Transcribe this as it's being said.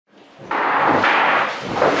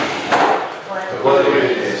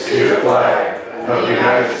of the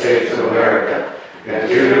United States of America, and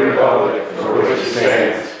to the republic for which it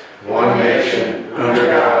stands, one nation, under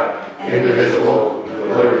God, indivisible,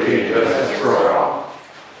 with liberty and justice for all.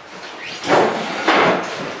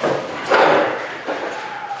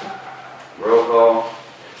 Roll call.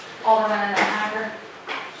 Alderman Hager.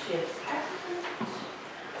 She is absent.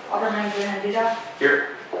 Alderman Zenandita.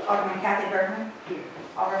 Here. Alderman Kathy Bergman. Here.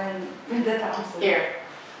 Alderman Linda Thompson. Here.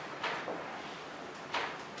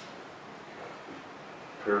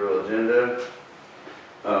 Approval agenda.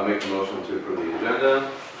 Make a motion to approve the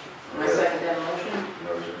agenda. I second that motion.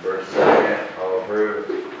 Motion first, second. All approved.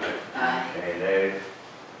 Aye. Any nays?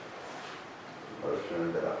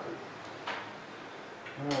 Motion adopted.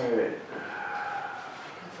 All right.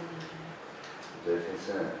 The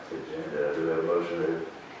consent agenda. Do we have a motion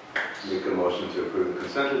to make a motion to approve the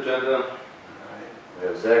consent agenda? All right. We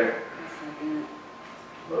have a second. Second.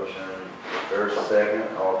 Motion first,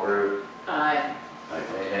 second. All approved. Aye.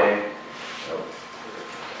 Any nay? Nope.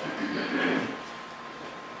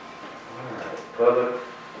 All right. Public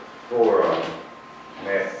forum.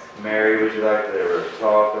 Mary, would you like to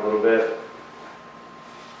talk a little bit?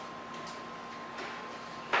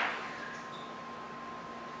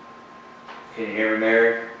 Can you hear me,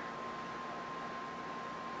 Mary?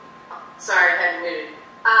 Sorry, I hadn't muted.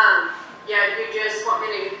 Yeah, you just want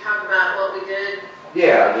me to talk about what we did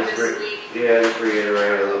Yeah, this week? just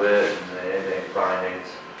reiterate a little bit and any findings.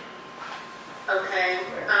 Okay.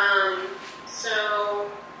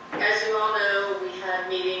 So, as you all know, we had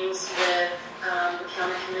meetings with the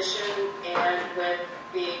county commission and with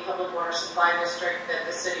the public water supply district that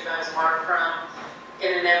the city buys water from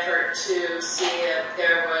in an effort to see if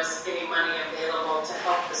there was any money available to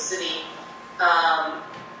help the city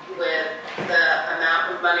with the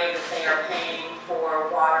amount of money that they are paying for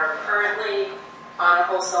water currently on a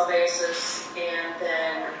wholesale basis, and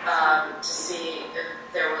then to see if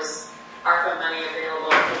there was ARPA money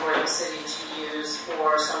available for the city to use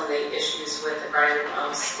for some of the issues with the grinder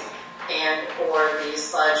pumps and or the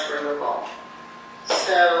sludge removal.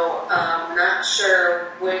 So not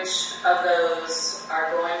sure which of those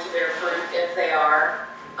are going to bear fruit, if they are.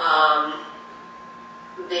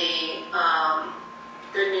 The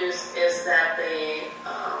good news is that the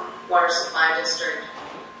water supply district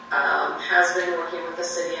has been working with the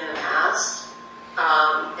city in the past,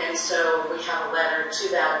 and so we have a letter to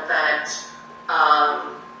that effect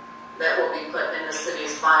that will be put in the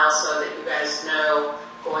city's file so that you guys know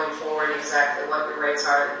going forward exactly what the rates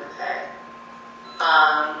are that you pay.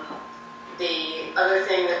 The other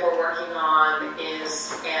thing that we're working on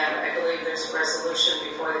is, and I believe there's a resolution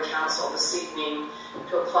before the council this evening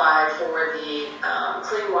to apply for the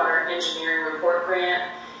Clean Water Engineering Report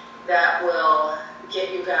Grant that will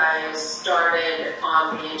get you guys started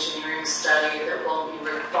on the engineering study that will be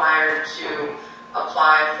required to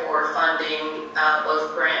apply for funding,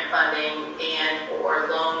 both grant funding and or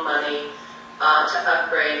loan money to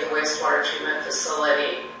upgrade the wastewater treatment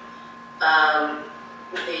facility.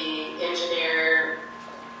 The engineer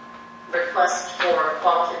request for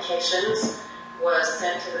qualifications was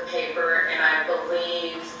sent to the paper, and I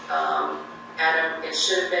believe, Adam, it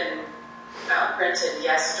should have been printed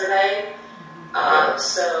yesterday.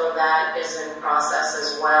 So that is in process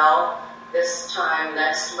as well. This time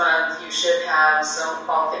next month, you should have some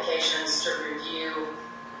qualifications to review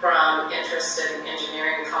from interested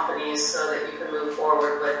engineering companies so that you can move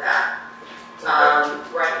forward with that.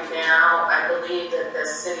 Right now, I believe that the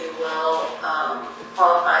city will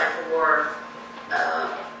qualify for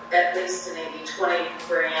at least an 80-20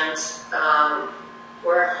 grant.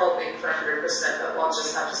 We're hoping for 100%, but we'll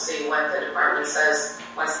just have to see what the department says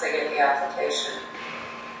once they get the application.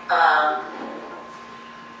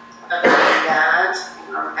 Other than that,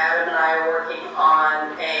 Adam and I are working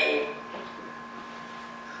on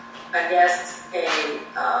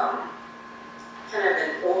kind of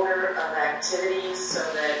an order of activities so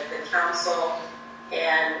that the council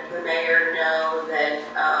and the mayor know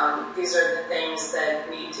that these are the things that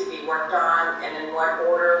need to be worked on and in what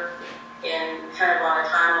order, and kind of on a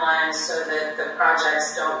timeline so that the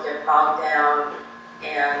projects don't get bogged down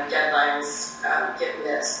and deadlines get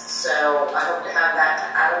missed. So I hope to have that to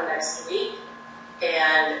Adam next week.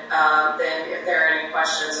 And then if there are any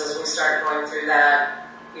questions as we start going through that,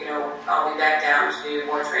 you know, I'll be back down to do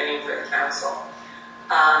more training for the council.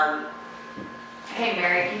 Hey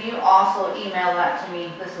Mary, can you also email that to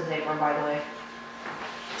me? This is April, by the way.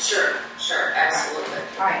 Sure, absolutely.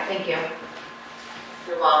 All right, thank you.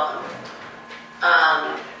 You're welcome.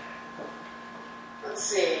 Let's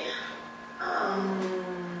see.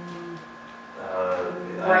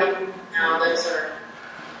 Right now, those are.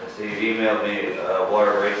 I see you emailed me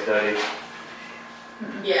water rate study.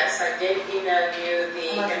 Yes, I did email you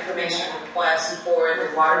the information request for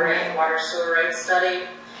the water sewer rate study.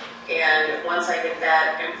 And once I get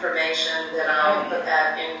that information, then I'll put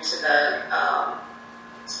that into the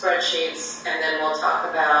spreadsheets, and then we'll talk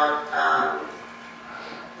about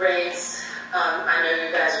rates. I know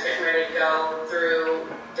you guys are getting ready to go through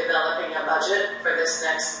developing a budget for this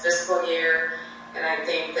next fiscal year, and I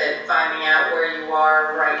think that finding out where you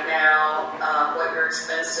are right now, what your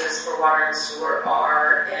expenses for water and sewer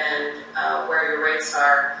are, and where your rates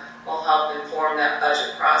are, will help inform that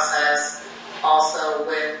budget process. Also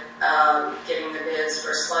with getting the bids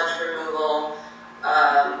for sludge removal,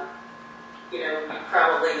 you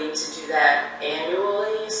probably need to do that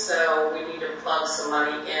annually, so we need to plug some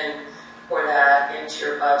money in for that into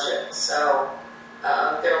your budget. So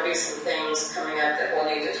there will be some things coming up that we'll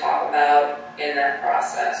need to talk about in that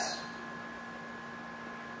process.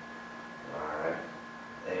 All right.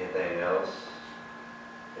 Anything else?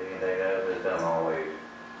 Anything else that's done all week?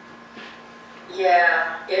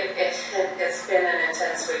 Yeah, it's been an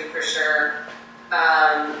intense week for sure.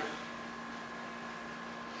 I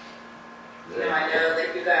know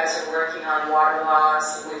that you guys are working on water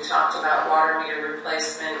loss, and we've talked about water meter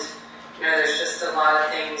replacement. There's just a lot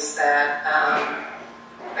of things that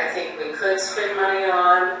I think we could spend money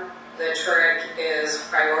on. The trick is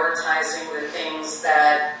prioritizing the things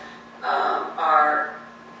that are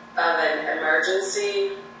of an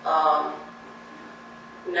emergency.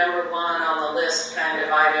 Number one on the list kind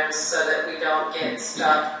of items, so that we don't get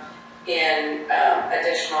stuck in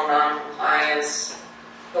additional non-compliance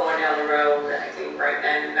going down the road. I think right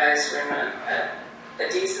now you guys are in a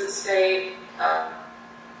decent state.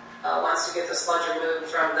 Once you get the sludge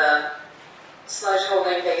removed from the sludge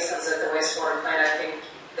holding basins at the wastewater plant, I think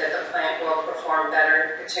that the plant will perform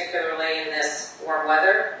better, particularly in this warm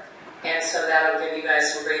weather. And so that'll give you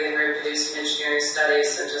guys some breathing room to do some engineering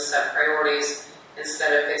studies and just set priorities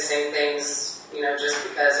instead of fixing things, just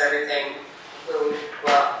because everything moved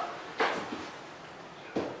well.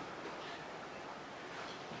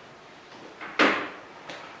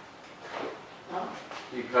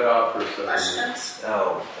 You cut off for a second. Questions?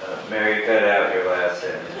 Oh, Mary, cut out your last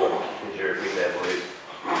sentence. Could you repeat that, please?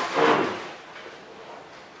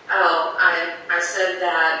 Oh, I said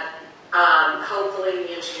that hopefully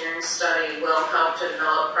the engineering study will help to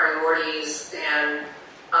develop priorities and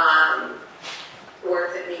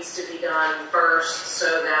work that needs to be done first,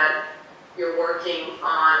 so that you're working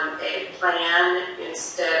on a plan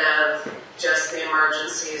instead of just the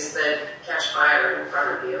emergencies that catch fire in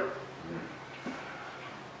front of you.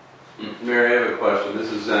 Mary, I have a question.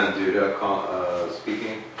 This is Zen Duda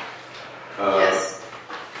speaking. Yes.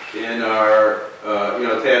 In our,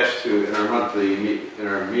 attached to in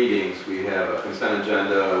our meetings, we have a consent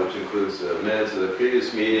agenda which includes the minutes of the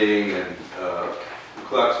previous meeting and the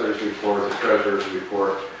collector's report, the treasurer's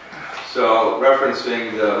report. So,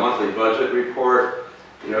 referencing the monthly budget report,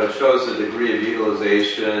 it shows the degree of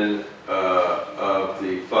utilization of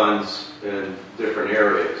the funds in different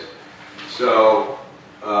areas. So,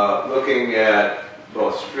 looking at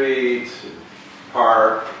both street,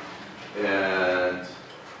 park, and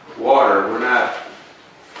water, we're not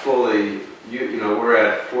fully, we're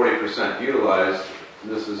at 40% utilized.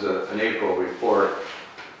 This is an April report.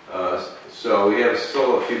 So we have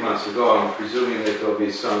still a few months to go. I'm presuming that there'll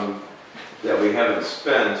be some that we haven't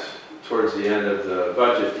spent towards the end of the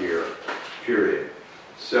budget year period.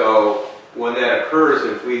 So when that occurs,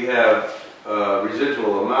 if we have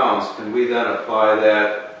residual amounts, can we then apply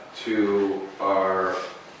that to our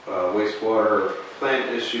wastewater plant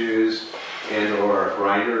issues and or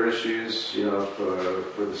grinder issues,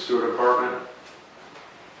 for the sewer department?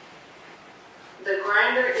 The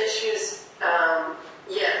grinder issues,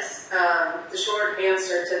 yes. The short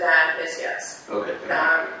answer to that is yes. Okay.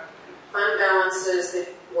 Fund balances that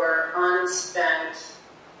were unspent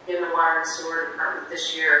in the water and sewer department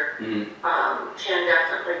this year can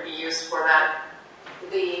definitely be used for that.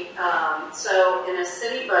 So in a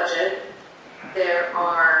city budget, there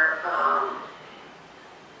are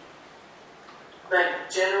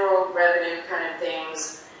like general revenue kind of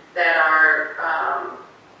things that are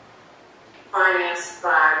financed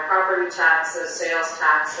by property taxes, sales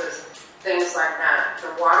taxes, things like that.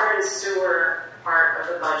 The water and sewer part of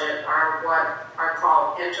the budget are what are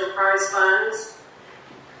called enterprise funds.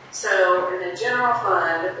 So in the general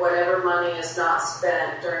fund, whatever money is not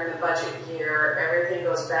spent during the budget year, everything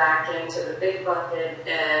goes back into the big bucket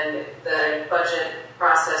and the budget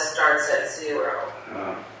process starts at zero.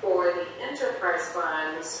 For the enterprise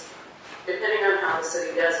funds, depending on how the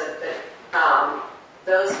city does it, but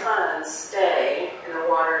those funds stay in the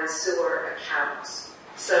water and sewer accounts.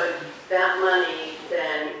 So that money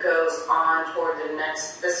then goes on toward the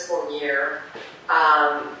next fiscal year,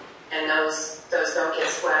 and those don't get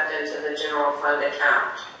swept into the general fund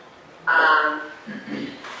account.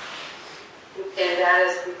 And that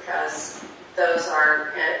is because those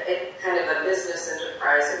are kind of a business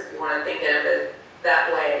enterprise, if you want to think of it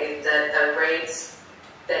that way, that the rates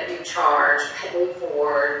that you charge pay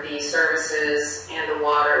for the services and the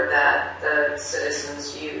water that the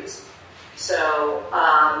citizens use. So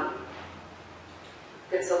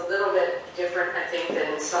it's a little bit different, I think,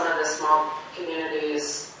 than some of the small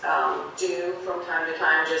communities do from time to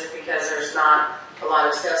time, just because there's not a lot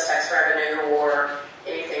of sales tax revenue or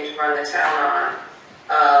anything to run the town on.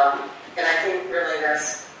 And I think really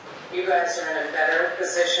you guys are in a better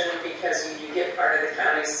position because you do get part of the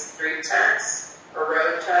county's street tax or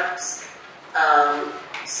road tax.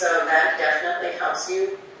 So that definitely helps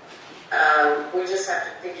you. We just have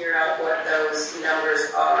to figure out what those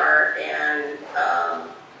numbers are and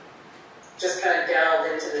just kind of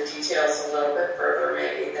delve into the details a little bit further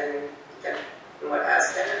maybe than what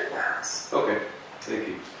has been in the past. Okay, thank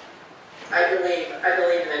you. I believe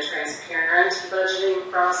in a transparent budgeting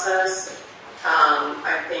process.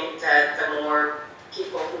 I think that the more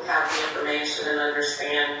people who have the information and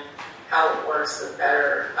understand how it works, the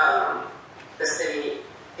better the city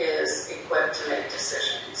is equipped to make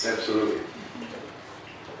decisions. Absolutely.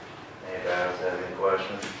 Anybody else have any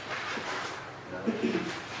questions? No?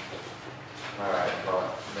 All right,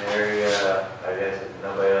 well, Mary, I guess if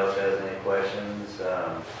nobody else has any questions, I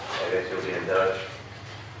guess you'll be in touch.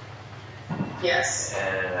 Yes.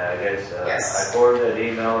 And I guess Yes. I forwarded that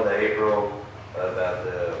email to April about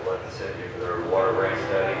what the city for their water rate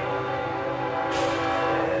study.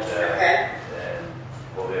 And, Okay. and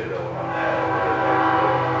we'll get going on that.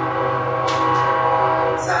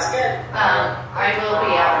 Sounds good. I will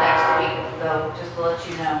be out next week though, just to let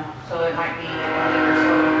you know. So it might be a week or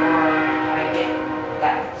so before I get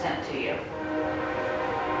that sent to you.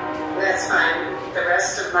 That's fine. The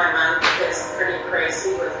rest of my month is pretty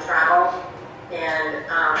crazy with travel and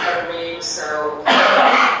other meetings, so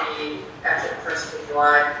it'll be after the 1st of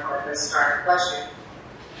July before we start. Bless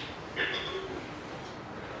you.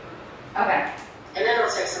 Okay. And then it'll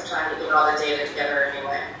take some time to get all the data together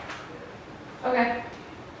anyway. Okay.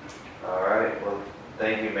 All right, well,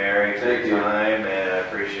 thank you, Mary, for Thank your you. time, and I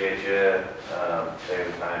appreciate you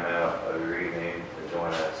taking time out of your evening to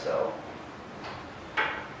join us, so.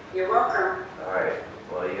 You're welcome. All right,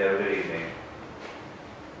 well, you have a good evening.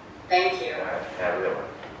 Thank you. All right, have a good one.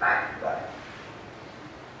 Bye. Bye.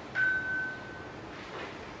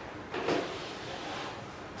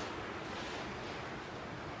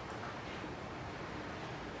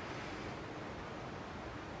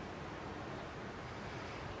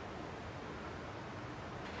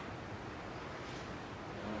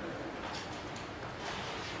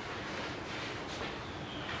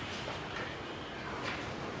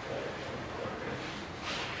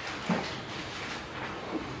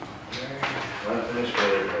 Unfinished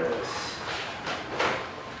business.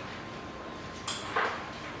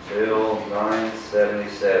 Bill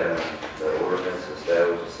 977, the ordinance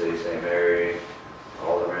establishes the city of St. Mary,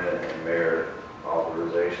 Aldermen and Mayor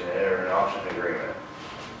authorization to enter an auction agreement.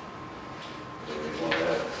 Do we want to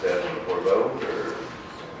have discussion before vote, or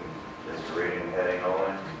just reading heading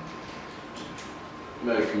only?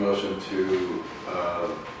 Make a motion to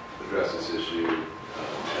address this issue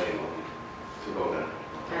anyway, to vote on.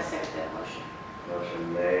 I second that motion.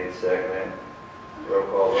 Motion made, seconded. Roll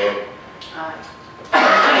call vote. Aye.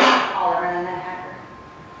 Alderman Annette Hacker.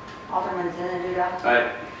 Alderman Zena Duda.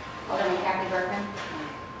 Aye. Alderman Kathy Burman.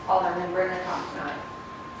 Alderman Brenda Thompson. Aye.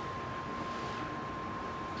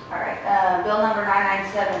 All right, bill number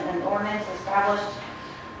 997, an ordinance established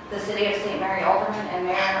the city of St. Mary Alderman and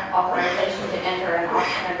Mayor authorization to enter an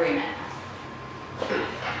auction agreement.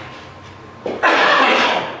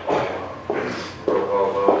 Roll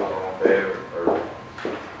call vote, all in favor, or?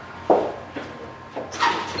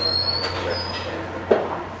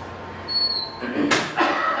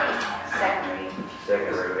 Second reading.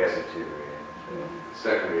 Second reading, we have the two readings.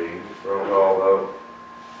 Second reading. Roll call vote.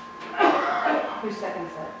 Who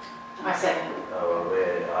seconds that? I second. Oh,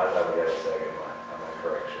 then, I thought we got a second one, on my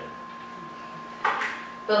correction.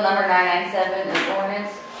 Bill number 997, an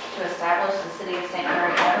ordinance to establish the city of St.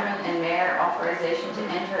 Mary Alderman and Mayor authorization to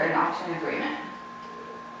enter an auction agreement.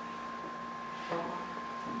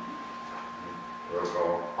 Roll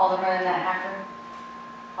call. Alderman Annette Hacker.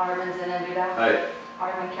 Alderman Zena Duda. Aye.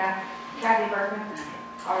 Alderman Kathy Burman.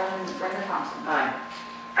 Alderman Brenda Thompson. Aye.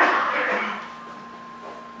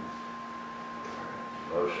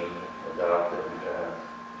 Motion adopted and passed.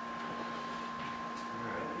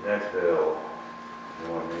 Next bill,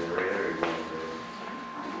 you want me to read it or you want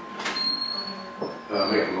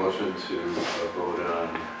me Make a motion to vote on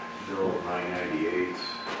Bill 998 in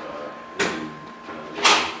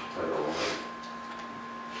title only.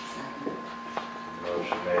 to?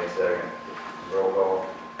 Motion made, second. Roll call.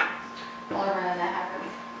 Alderman Annette Hacker.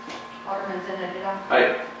 Alderman Zenadino.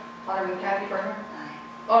 Aye. Alderman Kathy Burman.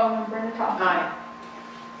 Alderman Brenda Thompson. Aye.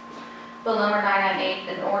 Bill number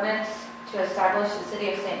 998, an ordinance to establish the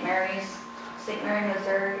city of St. Mary,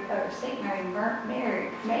 Missouri, or St. Mary,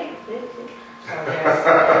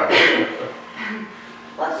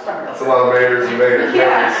 let's start. That's a lot of mayors and mayors.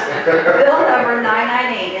 Yeah. Bill number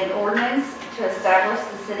 998, an ordinance to establish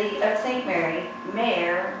the city of St. Mary,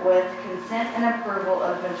 mayor, with consent and approval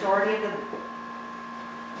of majority of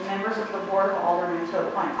the members of the Board of Aldermen to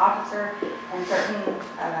appoint officer and certain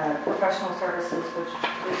professional services, which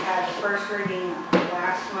we had the first reading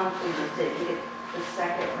last month. We just didn't get the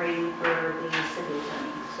second reading for the city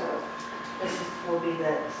attorney. So will be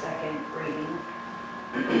the second reading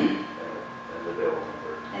And the bill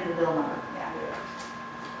number. and the bill number, yeah.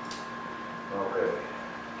 Yeah. Okay.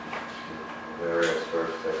 There is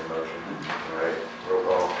first, second motion. All right, roll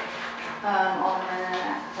call. Alderman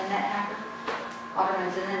Annette Hacker.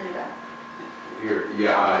 Alderman Zenadino. Here,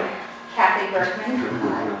 yeah, aye. Kathy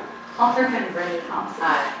Burkman. Alderman Brenda Thompson.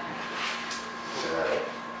 Aye.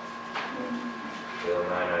 Bill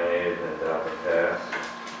 998 has been adopted, passed.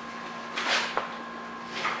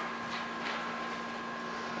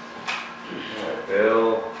 All right,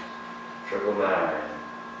 Bill 999,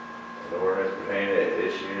 an ordinance pertaining to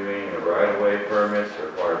issuing a right-of-way permits to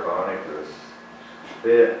require bonding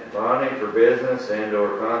for business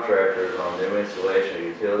and/or contractors on new installation of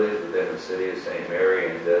utilities within the city of St. Mary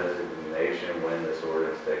and designation when this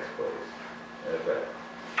ordinance takes place. In effect.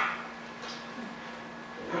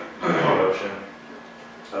 Motion.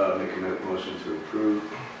 Make a motion to approve.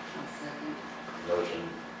 Motion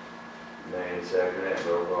made, seconded,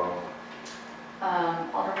 roll call.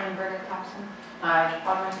 Alderman Brenda Thompson. Aye.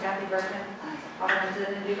 Alderman Kathy Burkman. Alderman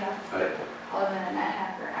Zenadino. Aye. Alderman Annette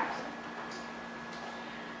Hacker, absent.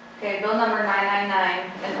 Okay, bill number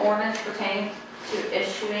 999, an ordinance pertaining to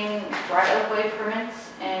issuing right-of-way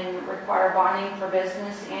permits and require bonding for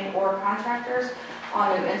business and/or contractors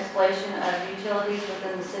on new installation of utilities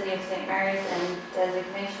within the city of St. Mary's and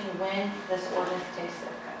designation when this ordinance takes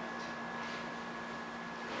effect.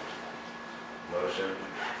 Motion.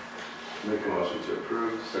 Make a motion to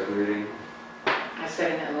approve, second reading. I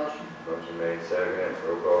second that motion. Motion made, seconded,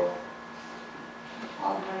 roll call.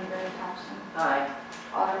 Alderman Brenda Thompson. Aye.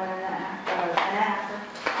 Alderman Annette Hacker,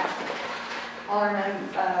 absent. Alderman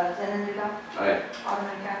Zenadino. Aye.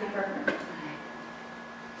 Alderman Kathy Burkman.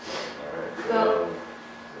 All right. Bill.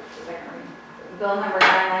 Second reading. Bill number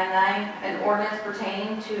 999, an ordinance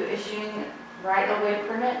pertaining to issuing right-of-way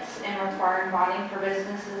permits and requiring bonding for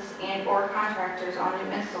businesses and/or contractors on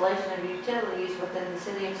new installation of utilities within the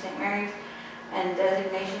city of St. Mary's and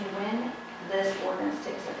designation when this ordinance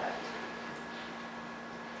takes effect.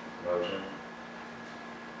 Motion.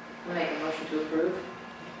 I make a motion to approve.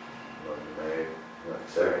 Motion made,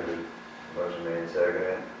 seconded. Motion made,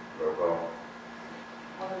 seconded, roll call.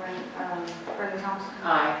 Alderman Brenda Thompson.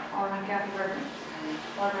 Aye. Alderman Kathy Burkman.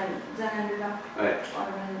 Alderman Zenadino. Aye.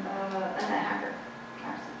 Alderman Annette Hacker,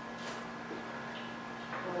 absent.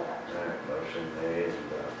 All right, motion made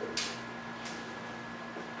and adopted.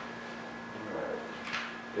 All right.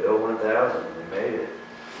 Bill 1000, we made it.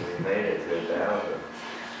 We made it to 1000.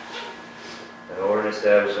 An ordinance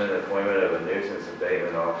establishing the appointment of a nuisance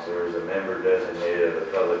abatement officer as a member designated of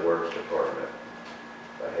the Public Works Department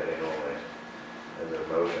by heading only. Is there a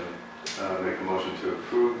motion? Make a motion to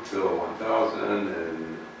approve Bill 1000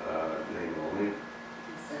 and name only.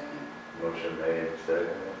 Motion made,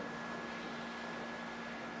 seconded.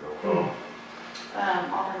 Roll call.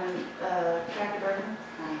 Alderman Kathy Burkman.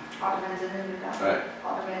 Alderman Zenadino. Aye.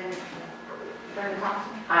 Alderman Brenda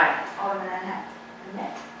Thompson. Aye. Alderman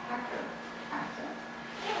Annette Hacker, absent.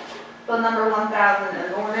 Bill number 1000,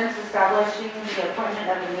 an ordinance establishing the appointment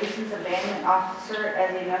of a nuisance abandonment officer as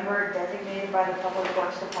a member designated by the Public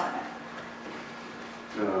Works Department.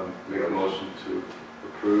 Make a motion to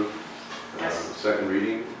approve Yes. second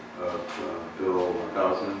reading of Bill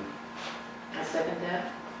 1000. I second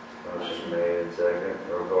that. Motion made and seconded,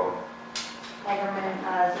 roll call. Alderman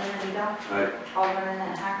Zenadino. Aye. Alderman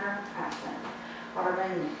Annette Hacker, absent.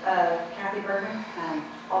 Alderman Kathy Burkman.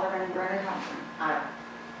 Alderman Brenda Thompson. Aye.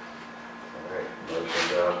 All right, motion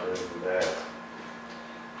adopted and passed.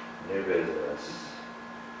 New business.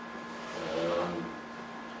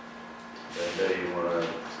 Brenda, you want to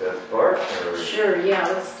discuss the park or? Sure. Sure, yeah,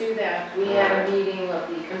 let's do that. We had a meeting of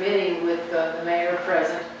the committee with the mayor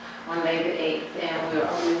present on May the 8th,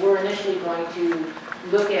 and we were initially going to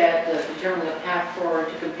look at determining a path forward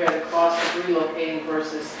to compare the cost of relocating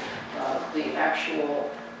versus the actual,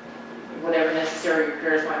 whatever necessary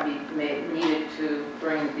repairs might be needed to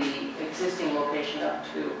bring the existing location up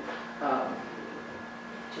to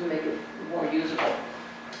make it more usable.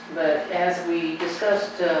 But as we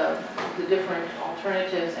discussed the different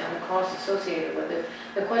alternatives and the costs associated with it,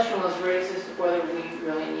 the question was raised as to whether we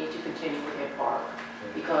really need to continue with a park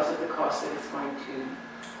because of the cost that it's going to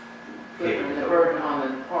put and the burden on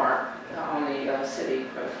the park, on the city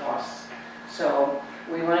for the costs. So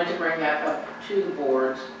we wanted to bring that up to the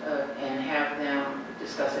board and have them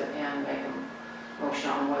discuss it and make a motion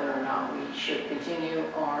on whether or not we should continue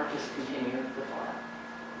or discontinue the park.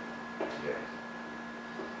 Yeah.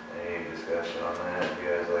 Any discussion on that you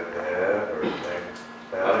guys like to have or think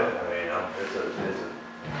about it? I mean, it's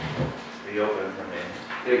be open for me.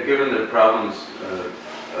 Yeah, given the problems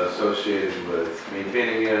associated with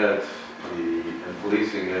maintaining it, and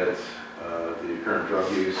policing it, the current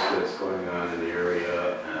drug use that's going on in the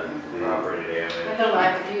area, and the Property damage. And the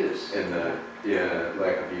lack of use. and the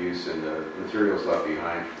lack of use and the materials left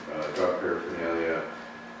behind, drug paraphernalia,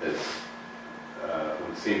 it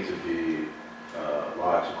would seem to be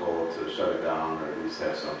logical to shut it down or at least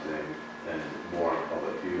have something and more in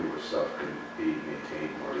public view where stuff can be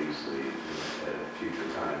maintained more easily at a future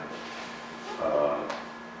time.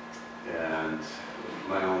 And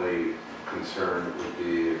my only concern would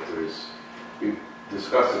be if we've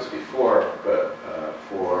discussed this before, but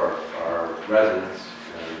for our residents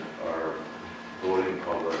and our voting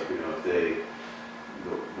public, if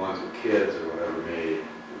the ones with kids or whatever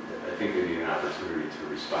I think they need an opportunity to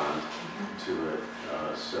respond to it.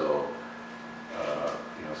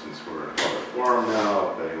 Since we're in a public forum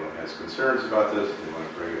now, if anyone has concerns about this, if they want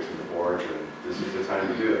to bring it to the board, then this is the time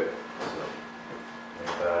to do it. So,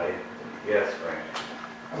 anybody? Yes, Frank.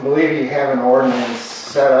 I believe you have an ordinance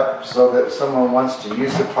set up so that if someone wants to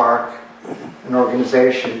use the park, an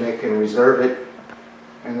organization, they can reserve it,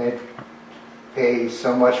 and they pay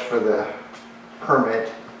so much for the permit,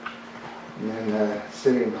 and then the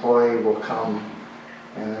city employee will come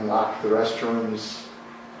and unlock the restrooms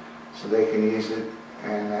so they can use it.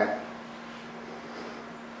 And that,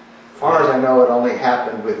 as far as I know, it only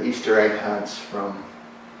happened with Easter egg hunts from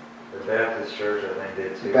The Baptist Church, I think,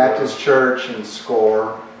 did too. the Baptist Church and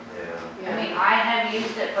SCORE. Yeah. I mean, I have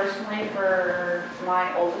used it personally for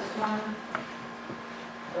my oldest one,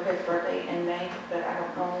 for his birthday in May, but I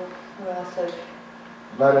don't know who else has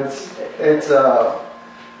But used it. it's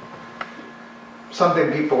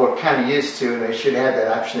something people are kind of used to, and they should have that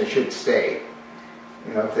option. They should stay.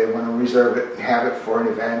 If they want to reserve it, have it for an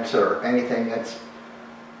event or anything, that's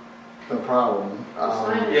no problem.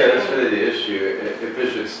 Yeah, that's really the issue. If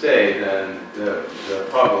it should stay, then the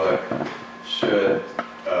public should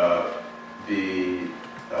be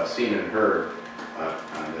seen and heard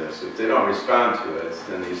on this. If they don't respond to it,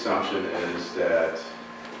 then the assumption is that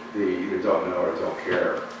they either don't know or don't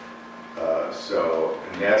care. So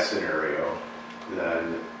in that scenario,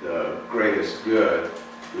 then the greatest good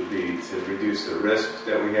would be to reduce the risks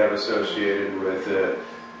that we have associated with it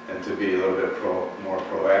and to be a little bit more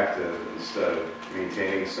proactive instead of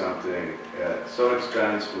maintaining something at some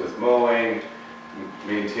expense with mowing,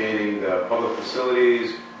 maintaining the public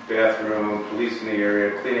facilities, bathroom, policing the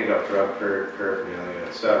area, cleaning up drug paraphernalia,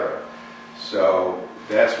 etc. So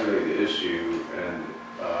that's really the issue, and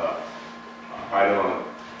I don't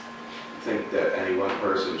think that any one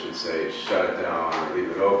person should say shut it down or leave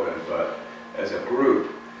it open, but as a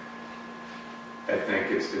group, I think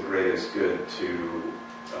it's the greatest good to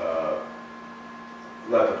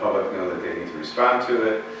let the public know that they need to respond to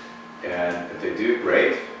it, and if they do,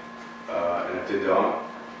 great, and if they don't,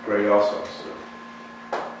 great also. So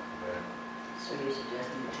you're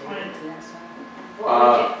suggesting we take it to the next one?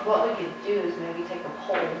 What we could do is maybe take a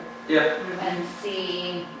poll Yeah, and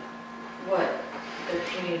see what the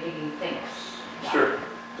community thinks. sure.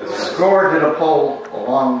 That's SCORE did a poll a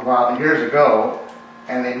long while, years ago,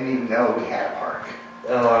 and they didn't even know we had a park.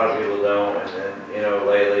 And a lot of people don't, and then,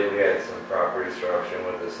 lately we had some property destruction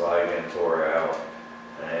with the slide getting tore out,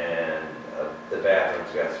 and the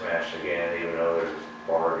bathrooms got smashed again, even though there's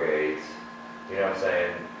bar gates. You know what I'm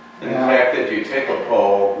saying? And the fact that you take a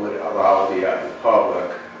poll would allow the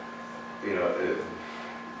public,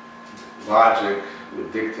 logic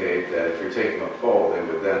would dictate that if you're taking a poll, they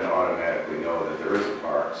would then automatically know that there is a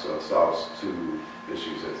park, so it solves two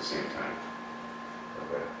issues at the same time.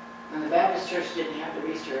 Okay. And the Baptist Church didn't have the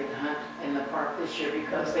Easter egg hunt in the park this year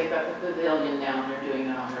because they got the pavilion down, they're doing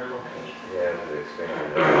it on their location. Yeah, but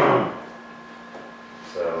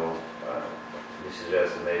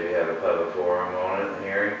suggested maybe have a public forum on it,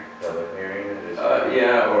 public hearing, and just.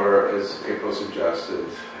 Yeah, or as April suggested,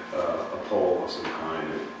 a poll of some kind.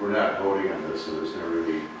 We're not voting on this, so there's no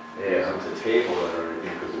really reason to table it or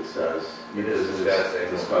anything, because it says It is discussing.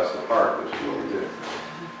 discuss the park, which is what we did.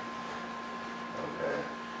 Okay.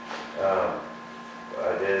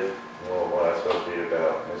 I did, well, what I spoke to you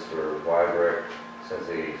about Mr. Wybrick, since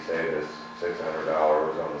he saved us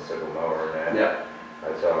 $600 on the sickle mower and that. Yeah. I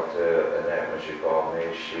talked to Annette when she called me.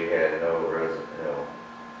 She had no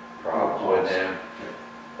problems with him,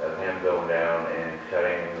 of him going down and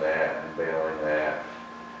cutting that and baling that.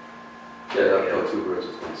 Yeah, that kill two birds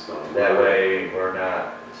with one stone. That way, we're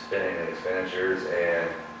not spending the expenditures and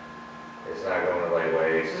it's not going to lay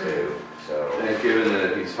waste too. So. And given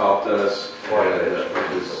that he's helped us Quite a bit.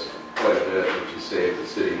 quite a bit, which has saved the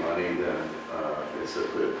city money, then it's a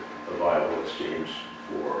viable exchange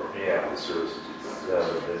for the services he's done.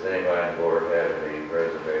 So, does anybody on the board have any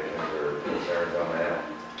reservations or concerns on that?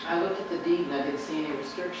 I looked at the deed and I didn't see any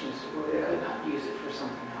restrictions where we could not use it for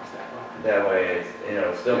something else that way. That way,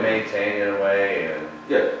 it's still maintained in a way, and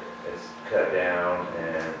Yeah. it's cut down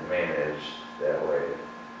and managed that way.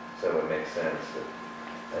 So it makes sense that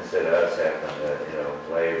instead of us having to,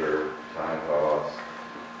 labor, time costs,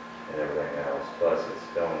 and everything else, plus it's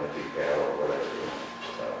going to decal or whatever.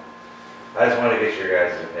 So I just wanted to get your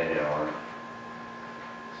guys' opinion on it.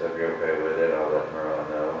 So if you're okay with it, I'll let Merlin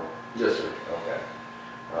know. Yes, sir. Okay.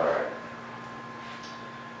 All right.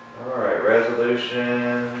 All right,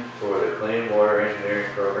 resolution for the Clean Water Engineering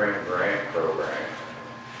Program grant program.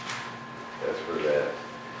 That's for that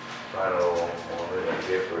final one we're going to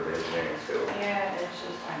get for the engineering skill. Yeah, it's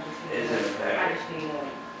just, I Is it just packaged? need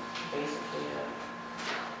basically a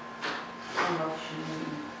motion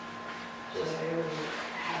to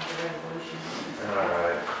have the resolution. All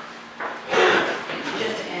right.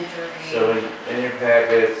 Just enter a. So in your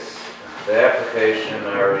packets, the application I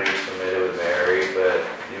already submitted with Mary, but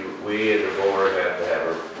we as a board have to have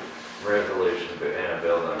a resolution and a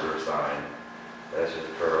bill number signed. That's just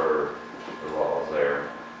per the laws there.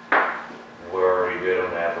 We're already good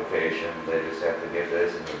on the application. They just have to get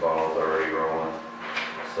this and the ball's already rolling.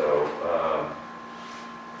 So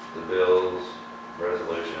the bill's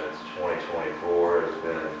resolution, it's 2024, has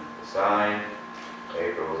been signed.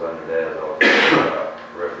 April's under that as also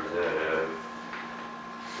representative.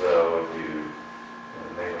 So if you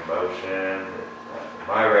make a motion,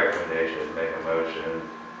 my recommendation is make a motion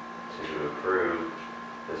to approve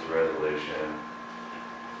this resolution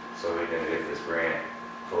so we can get this grant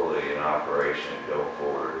fully in operation going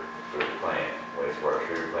forward for the plant, wastewater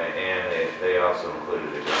treatment plant, and they also included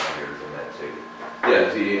the grinders in that too. Yeah,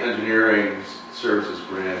 the engineering services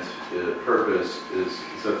grant purpose is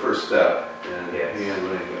the first step in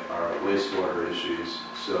handling our wastewater issues.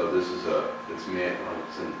 So this is it's a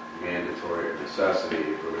mandatory necessity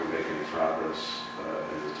if we're going to make any progress in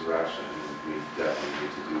this direction. We definitely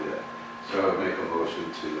need to do that. So I would make a motion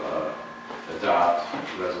to adopt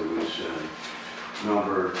resolution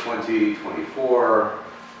number 2024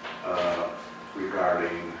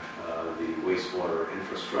 regarding the wastewater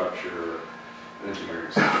infrastructure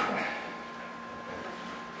engineering system.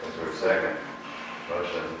 Is there a second?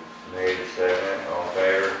 Motion made, second, all in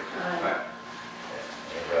favor? Aye.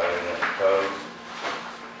 Anybody opposed?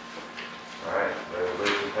 All right,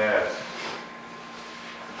 resolution passed.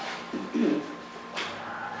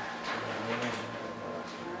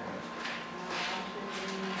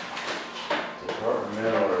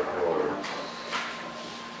 Departmental reports.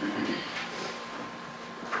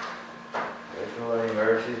 April, any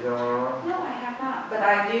emergencies going on? No, I have not, but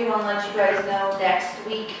I do want to let you guys know next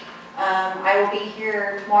week, I will be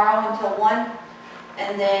here tomorrow until 1,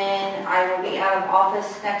 and then I will be out of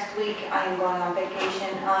office next week. I am going on vacation.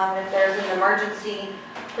 If there's an emergency,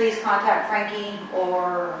 please contact Frankie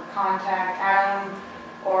or contact Adam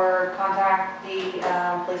or contact the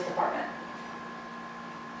police department.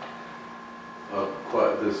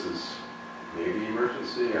 This is maybe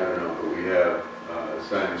emergency, I don't know, but we have,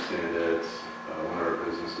 as I understand it, one of our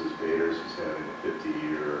businesses, Bader's, is having a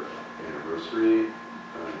 50-year anniversary.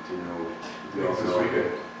 Do you know? This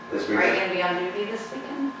weekend. This Are you weekend? going to be on duty this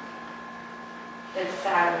weekend? It's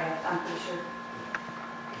Saturday, I'm pretty sure.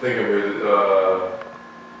 I think I'm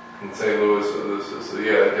in St. Louis, so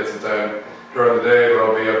yeah, get some time during the day, but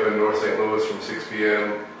I'll be up in North St. Louis from 6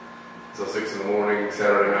 p.m. until 6 in the morning,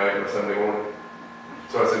 Saturday night or Sunday morning.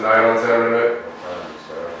 So it's at 9 on Saturday night.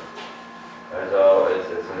 So, as always,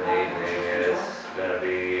 it's in the evening, and it's gonna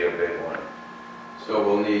be a big one. So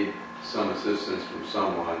we'll need some assistance from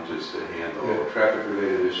someone just to handle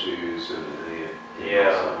traffic-related issues and anything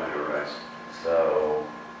else that might arise. So,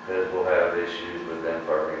 because we'll have issues with them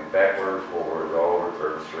parking backwards, forwards, all over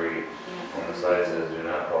Third Street. On the side says do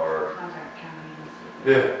not park. Contact county.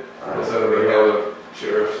 Yeah. We'll send an email to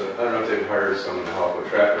sheriffs and. I don't know if they've hired someone to help with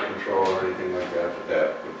traffic control or anything like that, but that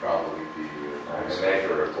would probably be. I can make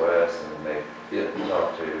a request and make, Yeah.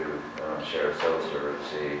 talk to Sheriff Seltzer to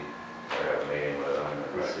see, or have a meeting with them and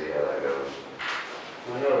Right. see how that goes.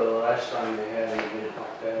 I know the last time they had an event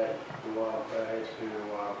like that, a while back, it's been a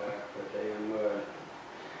while back, but they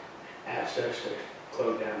asked us to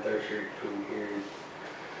close down Third Street between here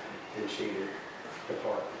and Cedar to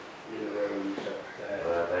park in the road and stuff like that.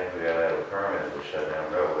 But I think we gotta have a permit to shut down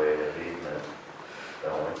roadway and easement,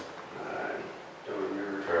 don't we? I don't remember.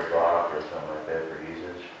 For a block or something like that for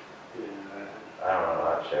usage. Yeah, I don't know,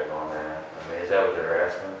 I'll check on that. I mean, is that what they're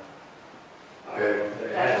asking? I don't know if they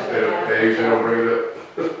That's asked. what They usually don't bring it up.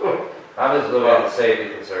 I'm just looking at the safety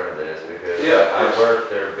concern of this because Yeah. I worked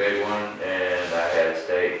their big one and I had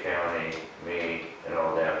state, county, me, and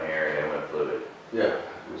all down here and it went fluid. Yeah,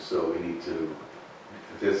 so we need to,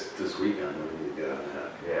 this weekend, we need to get on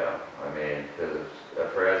that. Yeah, I mean, because a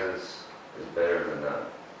presence is better than none.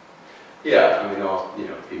 Yeah, I mean,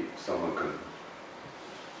 someone could,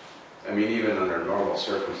 I mean, even under normal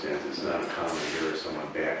circumstances, it's not uncommon to hear someone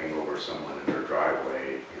backing over someone in their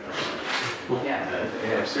driveway, Yeah.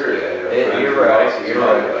 And I'm serious, I have Yeah, friends you're who right, houses you're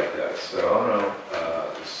are right. like that, so. Oh, no.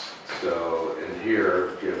 So, in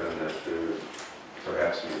here, given that there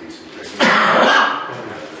perhaps may be some drinking, something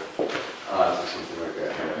like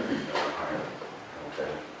that, higher.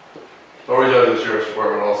 Okay. Or we judge the sheriff's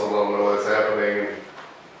department also let them know what's happening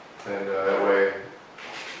and that way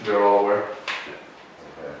they're all aware.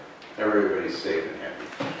 Okay. Everybody's safe and happy,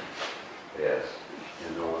 Yes.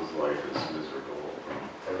 and no one's life is miserable from.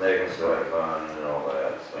 And they can still have fun and all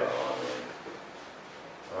that, so, I mean.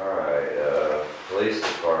 All right, police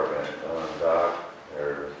department, Doc,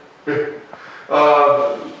 or,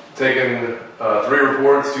 Taken 3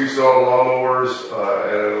 reports, 2 stolen lawnmowers,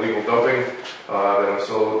 and an illegal dumping that I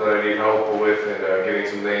need help with and getting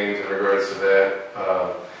some names in regards to that.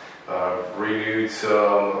 Renewed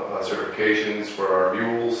some certifications for our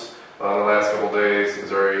mules the last couple days,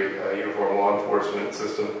 Missouri Uniform Law Enforcement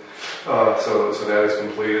System. So that is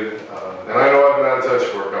completed. And I know I've been out of touch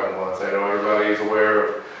for a couple months. I know everybody is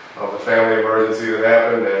aware of the family emergency that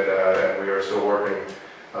happened, and we are still working.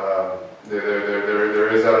 There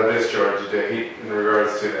is out of discharge date in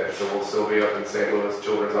regards to that, so we'll still be up in St. Louis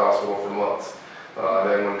Children's Hospital for months.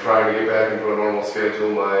 Then when trying to get back into a normal schedule,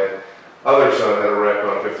 my other son had a wreck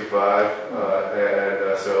on 55,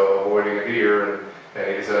 and so avoiding a deer, and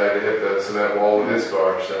he decided to hit the cement wall with his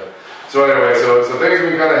car. So anyway, so things have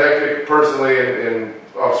been kind of hectic personally in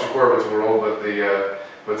Officer Corbett's world, but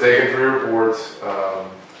taking 3 reports,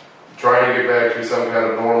 trying to get back to some kind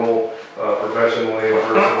of normal professionally and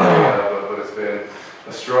personally, but it's been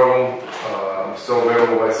a struggle. I'm still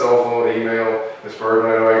available by cell phone, email. Ms.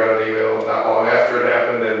 Bergman, I know I got an email not long after it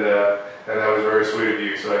happened, and that was very sweet of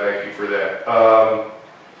you, so I thank you for that.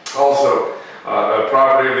 Also, the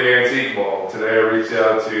property of the antique mall. Today I reached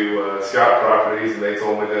out to Scott Properties, and they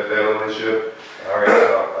told me that ownership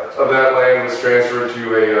of that land was transferred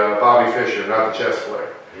to a Bobby Fischer, not the chess player.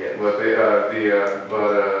 yeah.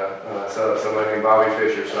 But somebody named Bobby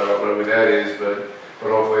Fischer, so I don't know who that is, but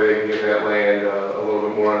hopefully they can get that land a little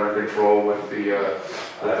bit more under control with the.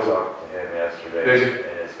 I talked to him yesterday, Did you?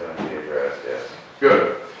 and it's going to be addressed, yes.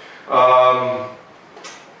 Good.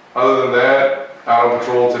 Other than that, out on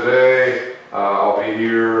patrol today. I'll be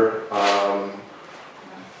here. I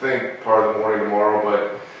think part of the morning tomorrow,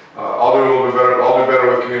 but I'll do a little bit better. I'll do better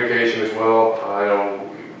with communication as well. I know,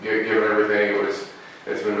 given everything,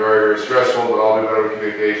 it's been very, very stressful, but I'll do better with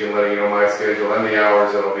communication, letting you know my schedule and the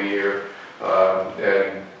hours that I'll be here,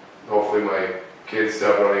 and hopefully my kids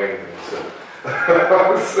stop running into me.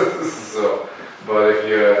 So, but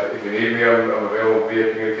if you need me, I'm available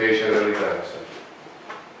via communication at any time. So.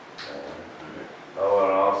 Oh,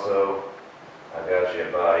 and also, I got you a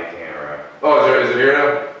body camera. Oh, is it here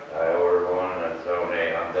now? I ordered one, and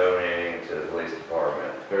I'm donating to the police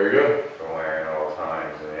department There you go. from wearing at all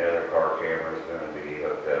times, and the other car camera is going to be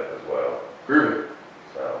hooked up as well. Groovy.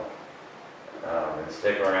 So, and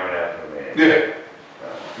stick around after the meeting. Yeah.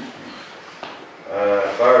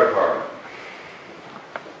 Fire department.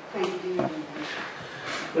 Thank you.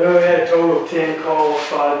 We had a total of 10 calls,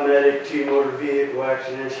 5 medic, 2 motor vehicle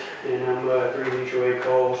accidents, and 3 mutual aid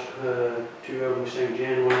calls, 2 of them St.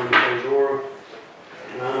 John, 1 of them Zora.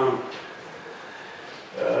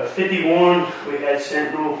 51, we had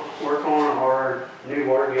Sentinel work on our new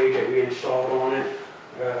water gauge that we installed on it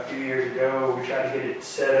a few years ago. We tried to get it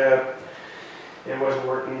set up. it wasn't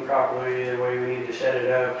working properly the way we needed to set it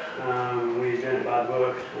up. We was doing it by the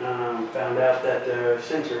book. Found out that the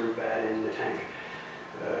sensor was bad in the tank.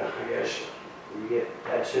 I guess you get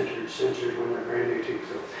bad sensors when they're brand new too.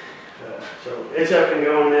 So it's up and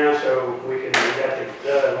going now. So we got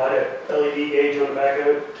the light up LED gauge on the back of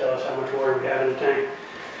it, tell us how much water we have in the tank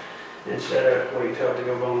instead of waiting till it to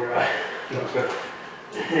go bone dry.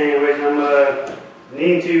 Anyways, I'm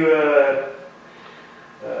needing to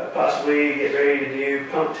possibly get ready to do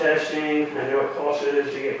pump testing. I know what cost it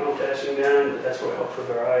is to get pump testing done, but that's what helps with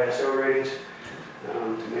our ISO ratings,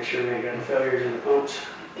 to make sure we ain't got any failures in the pumps,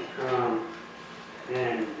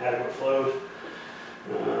 and adequate flows.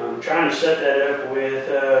 Trying to set that up with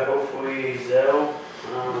hopefully Zell.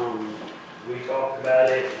 We talked about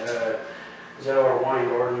it. Zell or wine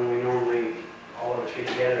garden, we normally all of us get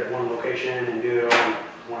together at one location and do it on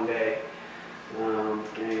one day.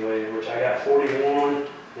 Anyway, which I got 41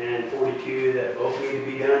 and 42 that both need to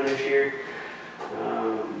be done this year.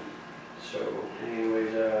 So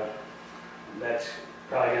anyways, that's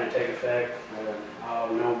probably going to take effect.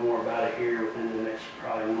 I'll know more about it here within the next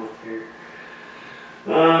probably month here.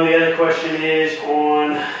 The other question is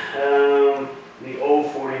on the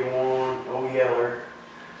old 41, old Yeller.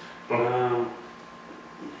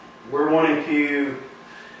 We're wanting to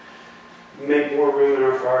make more room in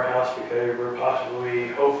our firehouse because we're possibly,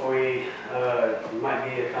 hopefully, might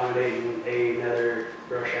be accommodating another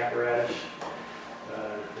brush apparatus.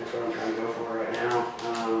 That's what I'm trying to go for right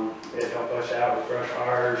now. It'd help us out with brush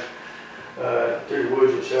fires through the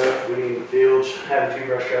woods and stuff. We need the fields, having 2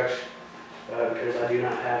 brush trucks because I do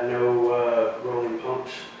not have no rolling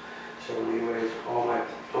pumps. So anyways, all my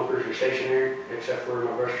pumpers are stationary except for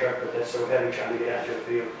my brush truck, but that's so heavy trying to get out to the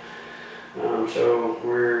field. So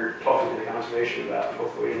we're talking to the conservation about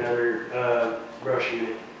hopefully another brush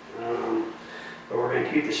unit. But we're going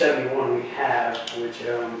to keep the 71 we have, which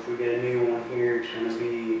if we get a new one here, it's going to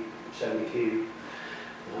be 72.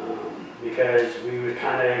 Because we would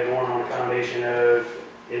kind of go on a combination of,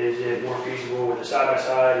 is it more feasible with the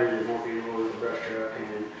side-by-side or is it more feasible with the brush truck?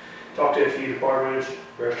 And talk to a few departments.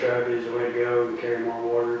 Brush truck is the way to go. We carry more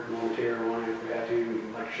water, more material on it if we have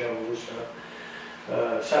to, like shovels and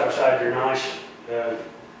stuff. Side-by-sides are nice,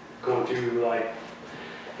 going through like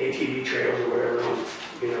ATV trails or whatever,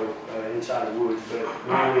 inside the woods. But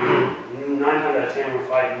normally, 9 out of 10 we're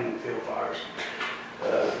fighting field fires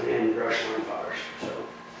and brush line fires. So,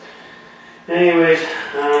 anyways,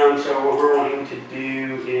 so what we're wanting to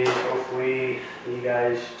do is hopefully you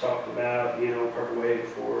guys talked about, Purple Wave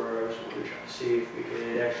before. I was going to try to see if we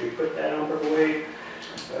could actually put that on Purple Wave.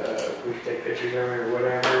 We could take pictures of it or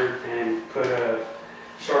whatever and put a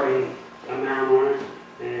starting amount on it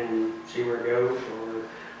and see where it goes, or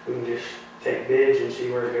we can just take bids and see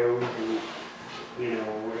where it goes and,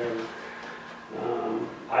 whatever.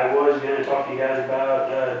 I was going to talk to you guys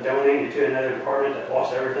about donating it to another department that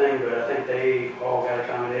lost everything, but I think they all got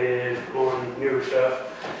accommodated on newer stuff.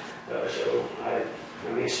 So, I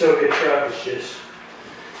mean, it's still a good truck, it's just,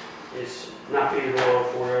 it's not feasible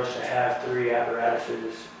for us to have 3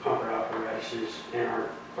 apparatuses, pumper apparatuses in our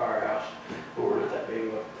firehouse. But we're not that big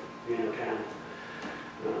of a town.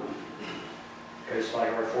 Because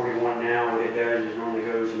like our 41 now, what it does is normally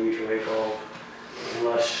goes to mutual aid call,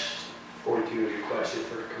 unless 42 is requested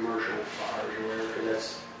for commercial fires or whatever, because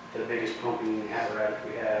that's the biggest pumping apparatus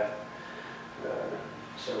we have.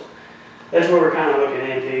 So that's what we're kind of looking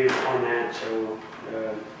into on that. So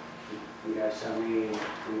you guys tell me, and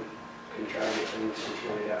we can try to get things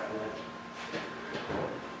situated out for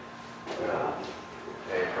that.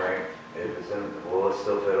 Hey Frank, if it's will it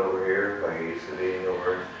still fit over here like it used to be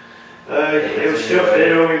over? It would still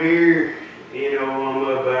fit over here,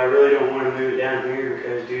 but I really don't want to move it down here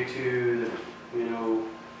because due to the,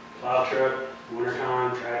 plow truck,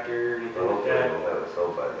 wintertime, tractor, anything like that. We'll have it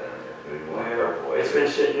sold by then. Well, it's been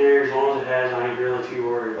sitting there as long as it has. I ain't really too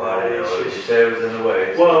worried about it. You said it was in the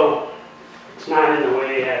way. Well, it's not in the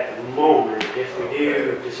way at the moment. If we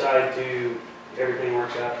do decide to, if everything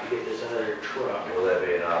works out to get this other truck. Will that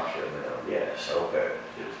be an option now? Yes. Okay.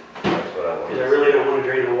 That's what I wanted. Because I really don't want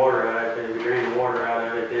to drain the water out of it. If we drain the water out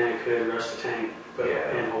of it, then it could rust the tank, put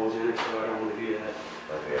pinholes in it, so I don't want to do that.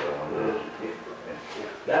 Like the other one.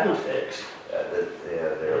 That one's fixed.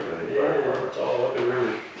 They're good. Yeah, it's all up and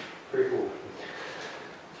running. Pretty cool.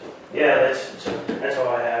 So, yeah, that's all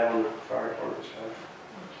I have on the fire department stuff.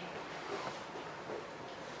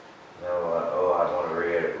 No, I want to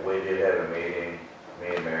reiterate, we did have a meeting,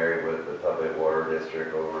 me and Mary, with the public water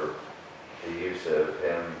district over the use of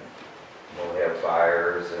him when we have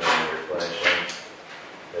fires and replenishing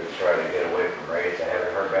to try to get away from rates. I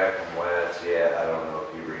haven't heard back from Wes yet. I don't know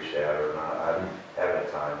if you reached out or not.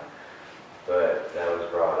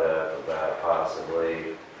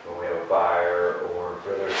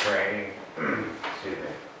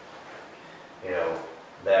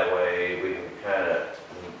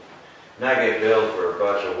 not get billed for a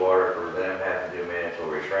bunch of water for them having to do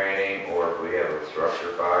mandatory training, or if we have a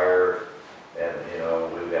structure fire, and, you know,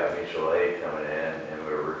 we've got mutual aid coming in, and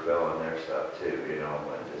we're refilling their stuff too, you know,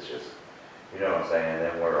 and it's just, you know what I'm saying,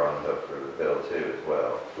 then we're on the hook for the bill too as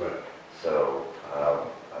well. Right. So,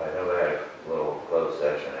 I know they had a little closed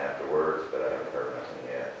session afterwards, but I haven't heard nothing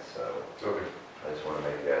yet, so Okay. I just want to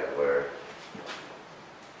make you guys aware.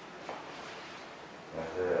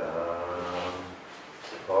 That's it,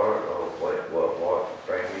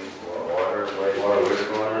 Frankie, water,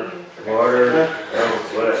 Wastewater.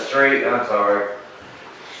 what, street, I'm sorry.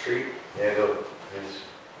 Street. Yeah, go, please.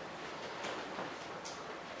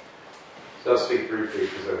 So I'll speak briefly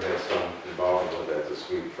because I've had some involvement with that this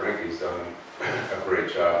week. Frankie's done a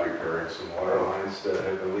great job repairing some water lines that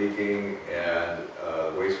have been leaking, and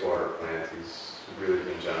the wastewater plant, he's really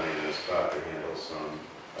been Johnny in the spot to handle some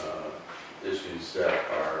issues that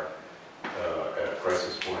are at a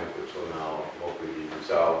crisis point, which will now hopefully be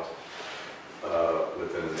resolved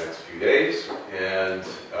within the next few days. And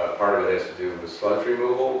part of it has to do with sludge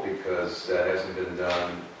removal, because that hasn't been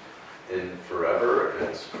done in forever, and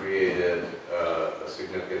it's created a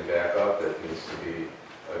significant backup that needs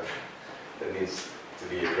to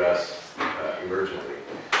be addressed emergently,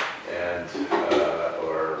 and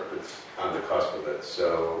or it's on the cusp of it.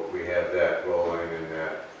 So we have that rolling, and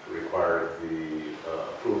that required the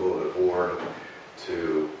approval of the board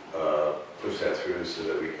to push that through so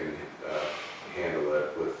that we can handle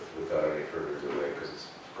it without any further delay, because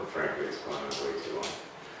frankly it's gone on way too long.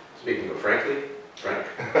 Speaking of frankly, Frank.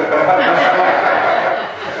 I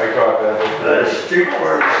caught that. Street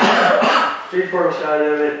Park side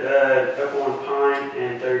of it, up on Pine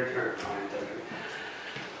and Third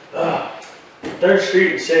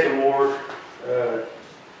Street and Sycamore.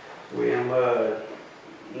 We am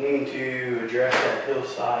needing to address that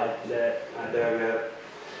hillside that I dug up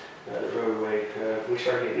the roadway. If we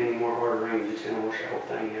start getting any more hard rains, it's going to wash the whole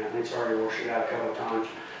thing out. And it's already washed it out a couple of times.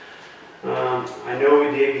 I know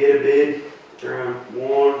we did get a bid from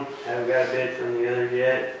one, haven't got a bid from the other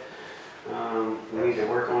yet. We need to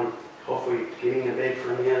work on hopefully getting a bid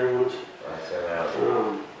from the other ones.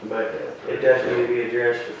 But it does need to be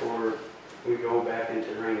addressed before we go back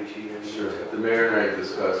into the rainy season. Sure. The mayor and I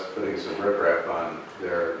discussed putting some riprap on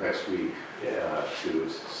there next week to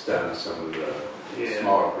stem some of the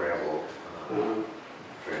smaller gravel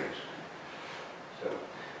drainage. So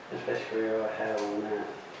that's basically all I have on that,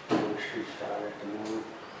 on the street side at the moment.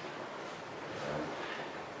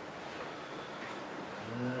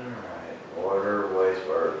 Alright, water,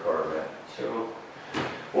 wastewater department. So,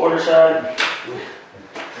 water side,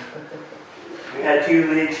 we had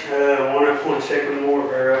 2 leaks, one up on Sycamore,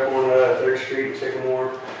 or up on 3rd Street and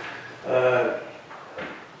Sycamore.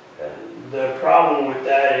 The problem with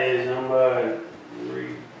that is,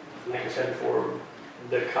 like I said before,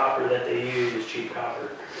 the copper that they use is cheap copper,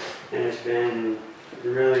 and it's been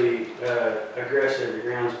really aggressive. The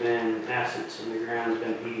ground's been acids, and the ground's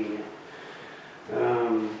been eating it.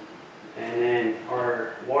 And then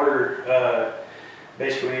our water,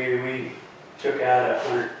 basically we took out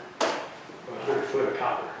 100 foot of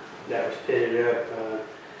copper that was pitted up.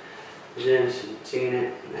 Jen's seen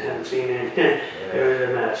it, haven't seen it. It was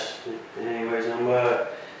a mess. Anyways,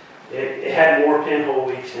 it had more pinhole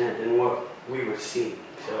leaks in it than what we were seeing.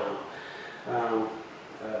 So,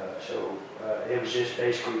 it was just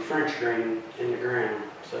basically French drain in the ground.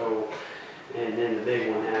 So, and then the big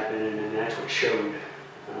one happened, and then that's what showed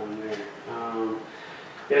there.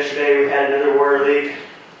 Yesterday we had another water leak.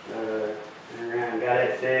 And got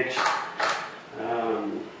it fixed.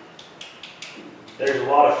 There's a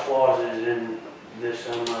lot of flaws in this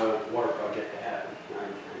water project that happened.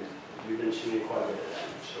 We've been seeing quite a bit of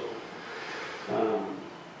that. So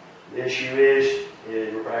the issue is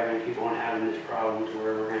we're probably going to keep on having this problem to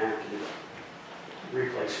where we're going to have to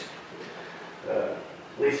replace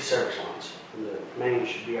leave the service lines. The main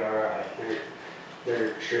should be all right.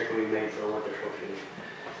 They're strictly made for what they're supposed to do.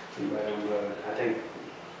 But I think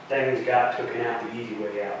things got taken out the easy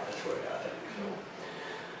way out. That's what I think. So,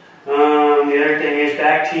 the other thing is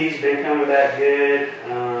back tee's been coming back good.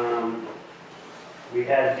 We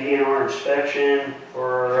had a DNR inspection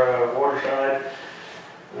for waterside.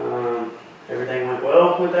 Everything went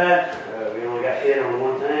well with that. We only got hit on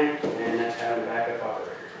one thing, and that's having a backup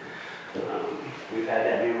operator. We've had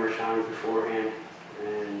that numerous times beforehand,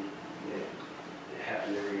 and it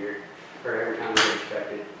happens every year, or every time we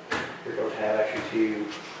inspect it. We're supposed to have actually 2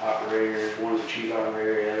 operators. One's a chief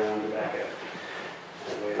operator, the other one's a backup.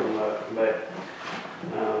 But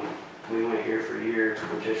we went here for years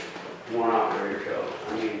with just one operator. So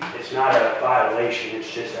I mean, it's not a violation;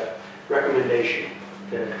 it's just a recommendation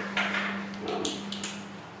to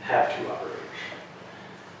have two operators.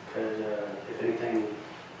 Because if anything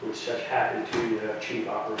would such happen to the chief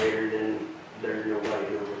operator, then there's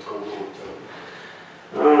nobody knows what's going on.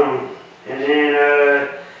 So, and then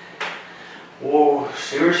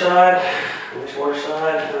sewer side, wastewater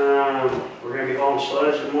side, we're going to be hauling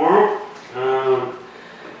sludge tomorrow.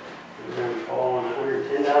 We're going to be hauling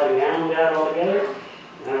 110,000 gallons out altogether.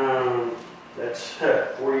 That's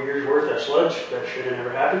 40 years worth of sludge. That should have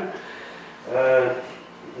never happened.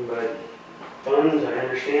 But funds, I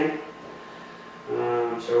understand.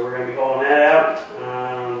 So we're going to be hauling that out.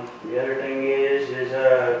 The other thing is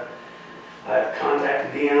I've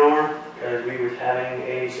contacted DNR because we was having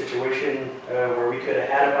a situation where we could have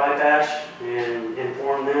had a bypass and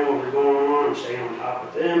informed them what was going on and stay on top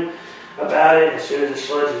of them about it. As soon as the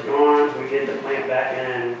sludge is gone, we get the plant back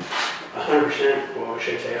in 100%, well, I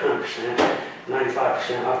should say 100%,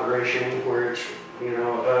 95% operation where it's,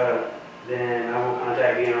 then I will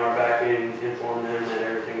contact DNR back and inform them that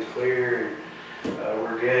everything's clear and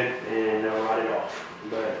we're good and they'll write it off.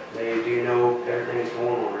 But they do know everything's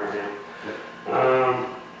going on right now.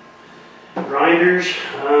 Grinders,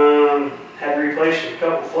 had to replace a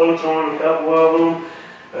couple floats on a couple of them.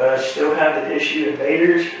 Still have the issue of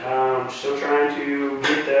baiters. Still trying to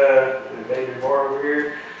get the baiter bar over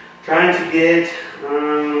here. Trying to get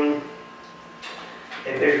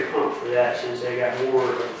a bigger pump for that since they got more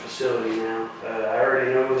of a facility now. I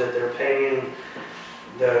already know that they're paying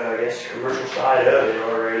the, commercial side of it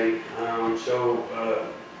already. So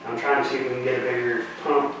I'm trying to see if we can get a bigger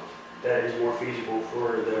pump that is more feasible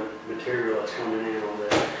for the material that's coming in over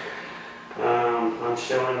there. I'm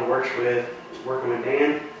still in the works with working with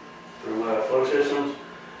Dan from Flow Systems.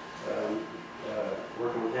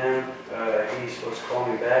 Working with him. He's supposed to call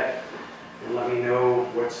me back and let me know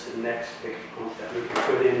what's the next big pump that we can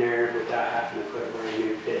put in there without having to put a brand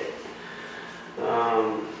new pit.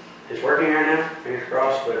 It's working right now, fingers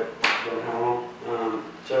crossed, but don't know how long.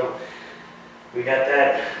 So we got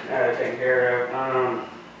that taken care of.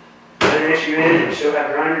 The other issue is we still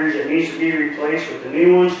have grinders that needs to be replaced with the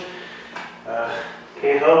new ones.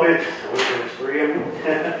 Can't help it. I wish there was 3 of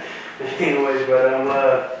them. Anyways,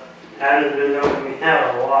 but Adam's been helping me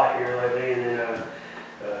out a lot here lately, and then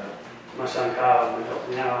my son Kyle has been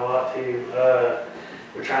helping me out a lot too.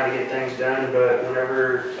 We're trying to get things done, but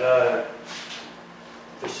whenever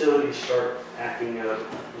facilities start acting up,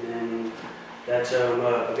 then that's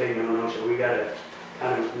a big no-no. So we got to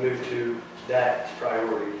kind of move to that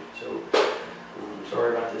priority. So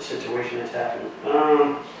sorry about the situation that's happening.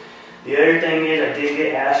 The other thing is I did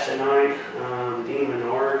get asked tonight. Dean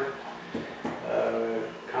Menard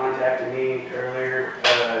contacted me earlier.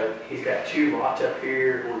 He's got 2 lots up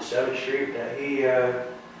here on 7th Street that he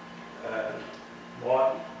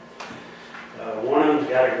bought. One of them's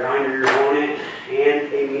got a grinder on it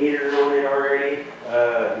and a meter on it already.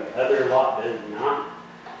 The other lot does not.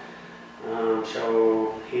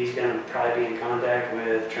 So he's going to probably be in contact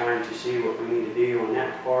with trying to see what we need to do on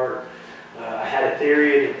that part. I had a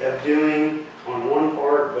theory of doing on one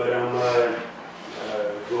part, but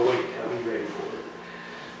we'll wait till he's ready for it.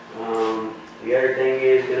 The other thing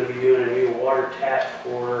is going to be doing a new water tap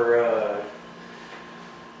for,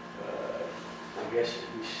 I guess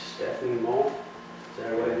it'd be Stephanie Mall. Is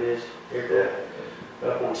that what it is?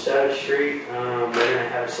 Up on 7th Street. They're going to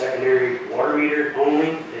have a secondary water meter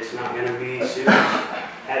only. It's not going to be sewage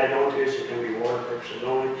added onto it. It's going to be water purposes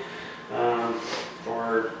only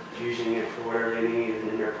for using it for whatever they need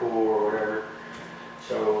in their pool or whatever.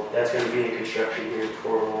 So that's going to be in construction here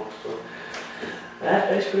before long. So that's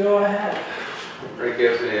basically all I have. Rick, I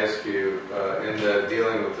was going to ask you, in the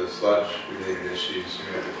dealing with the sludge-related issues, you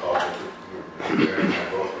had to call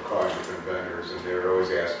both were calling different vendors, and they were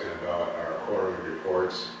always asking about our quarterly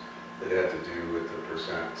reports that had to do with the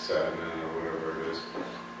percent sediment or whatever it is.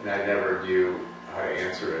 And I never knew how to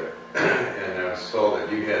answer it. And I was told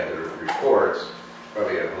that you had the reports,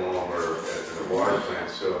 probably at home or at the water plant.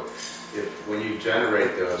 So when you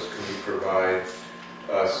generate those, can you provide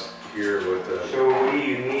us here with the... So what are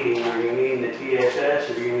you needing? Are you needing the TSS,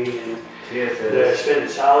 or are you needing the spent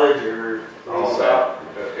solids, or all that?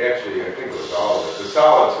 Actually, I think it was all of it. The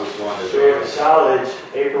solids was one that... So the solids,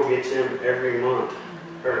 April gets them every month,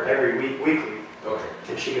 or every week, weekly. Okay.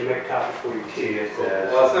 And she can make a copy for you too.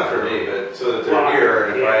 Well, it's not for me, but so that they're here,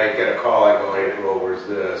 and if I get a call, I go, April, where's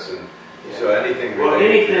this? And so anything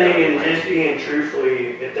related to that, and just being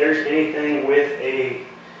truthfully, if there's anything with a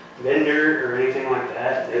vendor or anything like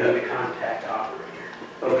that, they need to contact the operator.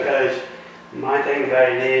 Because my thing about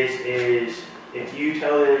it is if you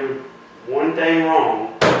tell them one thing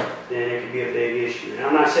wrong, then it could be a big issue. And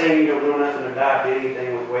I'm not saying you don't know nothing about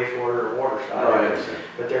anything with wastewater or water side. No, I understand.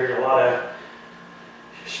 but there's a lot of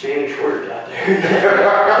Spanish words out there, you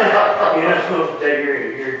know, that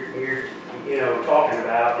you're talking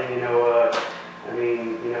about, and I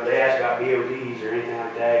mean, they ask about BODs or anything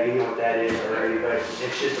like that, you know what that is already, but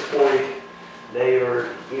it's just a point. They are,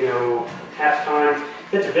 half the time,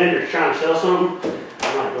 if it's a vendor trying to sell something,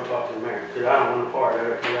 I'm not gonna talk to the mayor, because I don't want a part of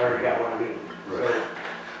it, because I already got what I need. Right.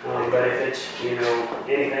 So, but if it's,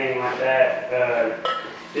 anything like that,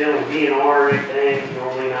 dealing with DNR or anything,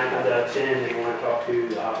 normally 9 times out of 10, they want to talk to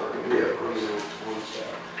the operator. Yeah, of course. On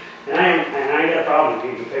stuff. And I ain't got a problem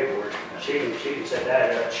with getting paperwork. She can set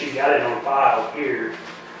that up. She's got it on file here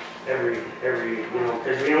every,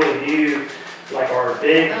 because we only do like our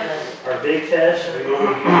big test, we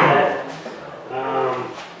only do that,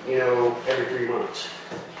 every 3 months.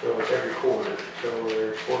 So it's every quarter. So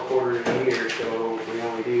there's 4 quarters a year, so we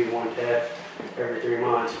only do 1 test every 3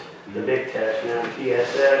 months. The big test. Now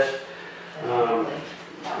TSS,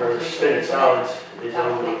 or suspended solids is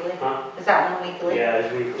only, Is that one weekly? yeah,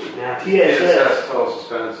 it's weekly. Now TSS, TSS, total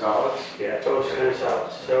suspended solids? yeah, total suspended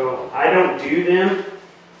solids. So I don't do them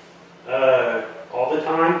all the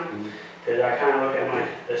time, because I kind of look at my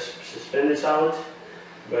suspended solids.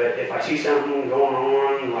 But if I see something going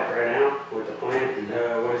on, like right now with the plant,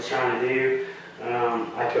 what it's trying to do,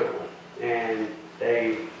 I took one and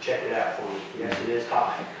they checked it out for me. Yes, it is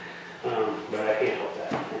high, but I can't help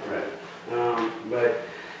that. Right. But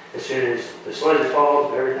as soon as the sludge is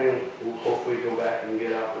hauled, everything will hopefully go back and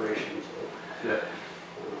get operations. So, Yeah.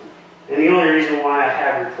 and the only reason why I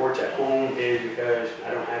have reports at home is because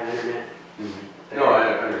I don't have internet. No, I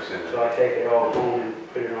understand that. So I take it all home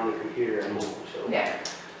and put it on the computer at home. So. Yeah.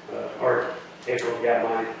 Or April's got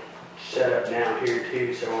mine set up down here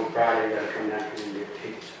too, so on Friday I gotta come down here and do it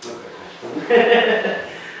too. Okay.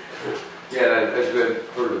 Yeah, that's good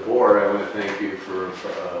for the board. I want to thank you for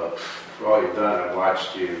all you've done. I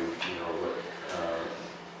watched you,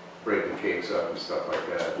 breaking cakes up and stuff like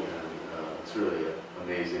that, and it's really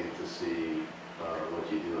amazing to see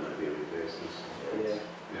what you do on a daily basis.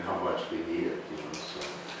 Yeah. And how much we need it, so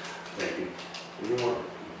thank you.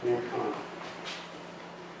 More fun.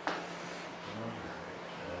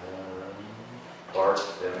 Parks,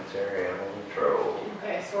 cemetery, animal control.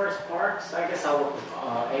 Okay, as far as parks, I guess I'll work with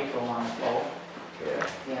April on the floor. Yeah.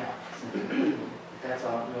 Yeah. That's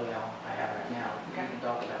really all I have right now. We can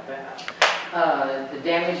talk about that. The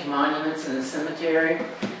damaged monuments in the cemetery.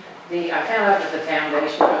 I found out that the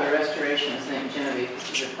Foundation for the Restoration of St. Genevieve,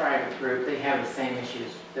 which is a private group, they have the same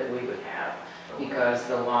issues that we would have because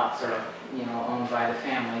the lots are, owned by the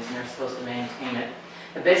families and they're supposed to maintain it.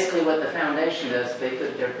 But basically what the foundation does, they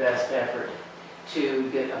put their best effort to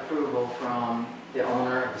get approval from the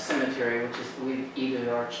owner of the cemetery, which is either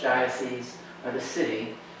the Archdiocese or the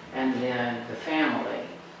city, and then the family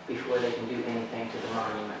before they can do anything to the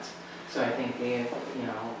monuments. So I think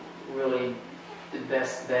really the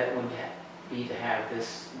best bet would be to have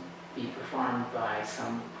this be performed by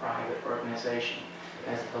some private organization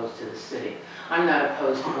as opposed to the city. I'm not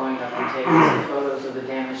opposed to going up and taking some photos of the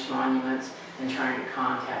damaged monuments and trying to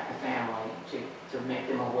contact the family to make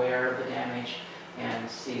them aware of the damage and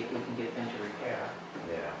see if we can get them to repair.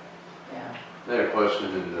 Yeah. I had a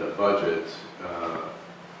question in the budget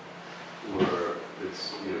where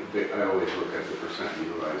it's, I always look at the percent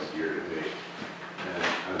utilized year to date. And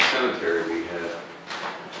on the cemetery, we had,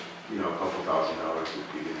 a couple $1,000 at the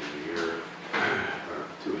beginning of the year, or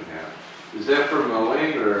 2.5. Is that for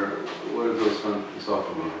mowing, or what are those funds? It's all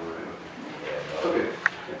for mowing, right? Yeah. Okay.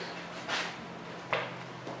 Thanks.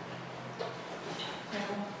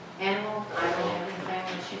 Animal, I don't have anything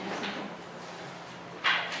unless you have something.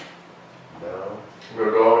 No. No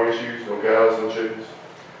dog issues, no cows, no chickens.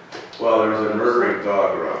 Well, there's a murdering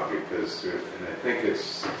dog around because, and I think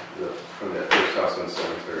it's from that first house on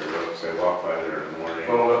Cemetery Road, because I walked by there in the morning.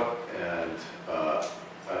 Oh, And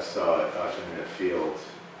I saw it out in that field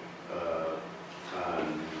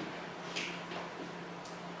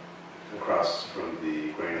across from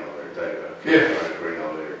the grain elevator, the grain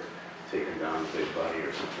elevator, taking down a big bunny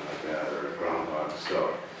or something like that, or a groundhog.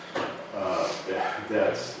 So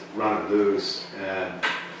that's running loose, and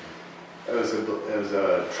it was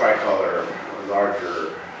a tricolor, a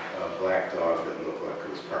larger black dog that looked like it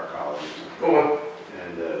was Park Collie or something. oh,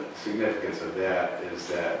 And the significance of that is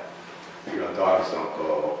that, dogs don't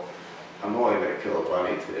go, I'm only going to kill a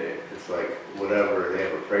bunny today. It's like whatever, they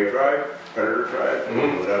have a prey drive, predator drive,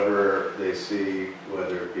 and whatever they see,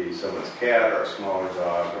 whether it be someone's cat or a smaller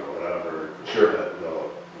dog or whatever, Sure.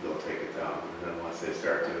 they'll take it down. And then once they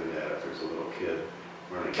start doing that, if there's a little kid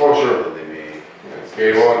running, sure. then they may. it's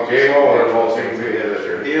game on, and it all seems to be Either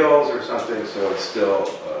their heels or something, so it's still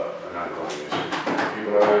an ongoing issue. Keep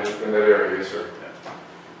in that area, yes, sir.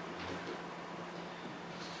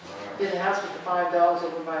 Did the house with the 5 dogs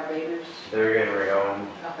over by Bader's? They're getting rehomed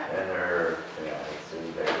Okay, and they're, it's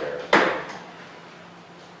in there.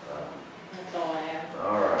 that's all I have.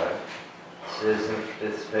 All right. Citizen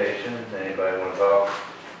participation, anybody want to talk?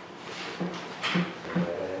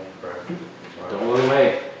 Don't look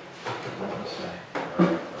away.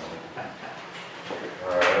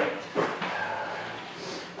 All right.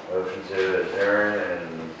 Motion to adjourn and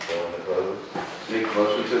go into close. Make a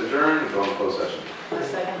motion to adjourn and go into closed session. A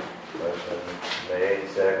second. Motion made,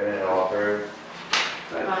 seconded,